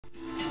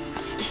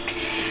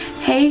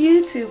Hey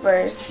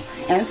YouTubers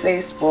and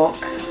Facebook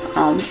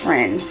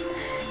friends,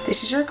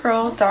 this is your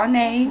girl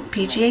Donna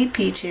PGA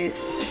Peaches.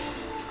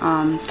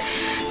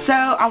 So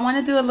I want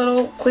to do a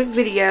little quick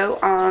video.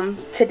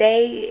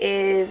 Today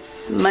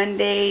is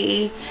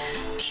Monday,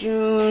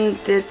 June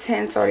the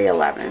 10th or the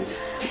 11th,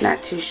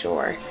 not too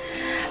sure.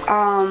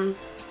 I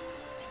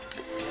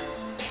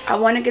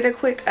want to get a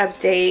quick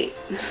update.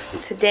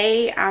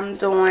 Today I'm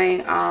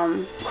doing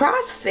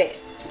CrossFit.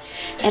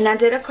 And I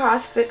did a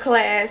CrossFit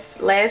class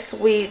last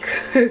week.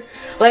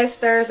 Last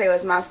Thursday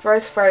was my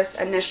first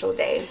initial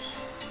day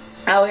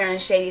out here in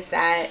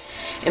Shadyside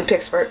in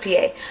Pittsburgh,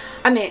 PA.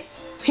 I mean,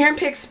 here in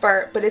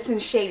Pittsburgh, but it's in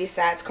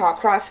Shadyside. It's called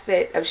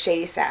CrossFit of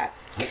Shadyside.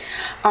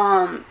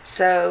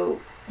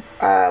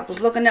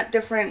 Was looking up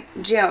different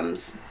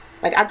gyms.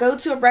 Like, I go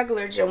to a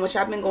regular gym, which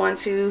I've been going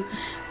to,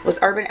 was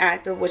Urban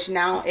Active, which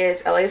now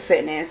is LA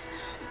Fitness.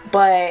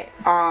 But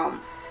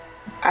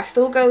I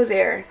still go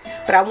there,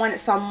 but I wanted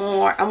some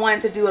more. I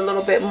wanted to do a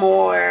little bit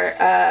more,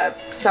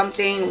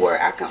 something where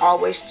I can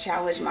always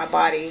challenge my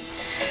body.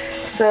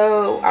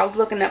 So I was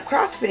looking up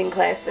CrossFitting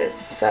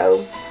classes.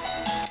 So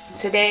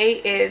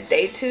today is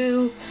day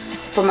 2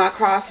 for my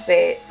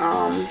CrossFit.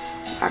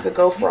 I could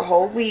go for a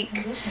whole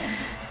week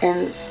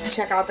and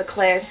check out the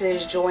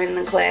classes, join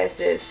the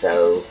classes.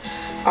 So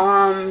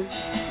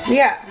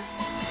yeah,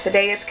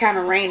 today it's kind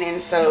of raining,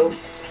 so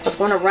I was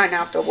going to run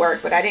after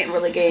work, but I didn't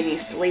really get any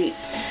sleep.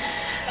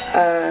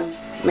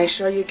 Make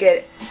sure you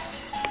get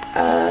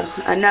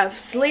enough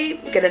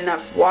sleep, get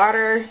enough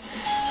water.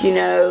 You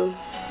know,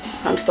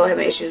 I'm still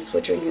having issues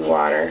with drinking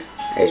water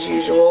as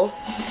usual.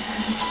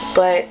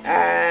 But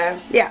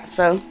yeah,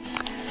 so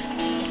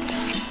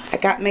I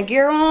got my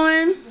gear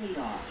on.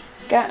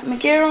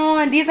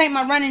 These ain't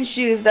my running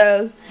shoes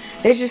though.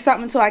 It's just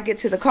something until I get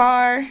to the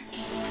car.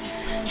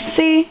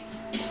 See?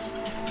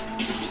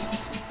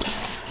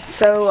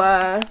 So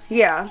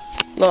yeah,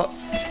 look,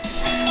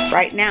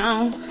 right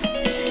now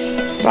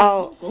it's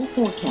about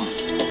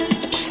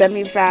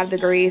 75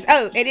 degrees.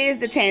 Oh, it is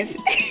the 10th.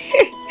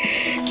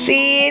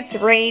 See, it's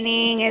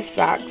raining. It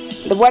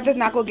sucks. The weather's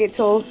not gonna get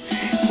ain't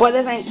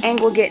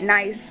gonna get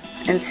nice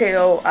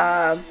until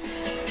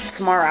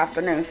tomorrow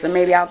afternoon. So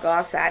maybe I'll go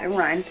outside and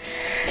run,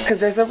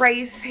 because there's a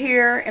race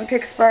here in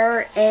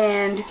Pittsburgh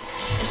and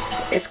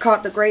it's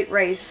called the Great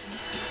Race.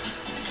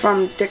 It's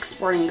from Dick's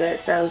Sporting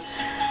Goods. So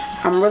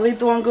I'm really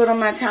doing good on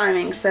my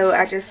timing, so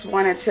I just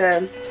wanted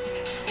to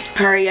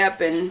hurry up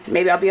and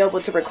maybe I'll be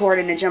able to record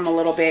in the gym a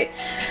little bit.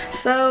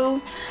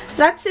 So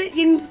that's it,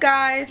 you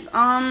guys.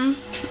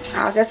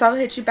 I guess I'll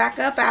hit you back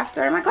up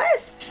after my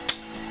class.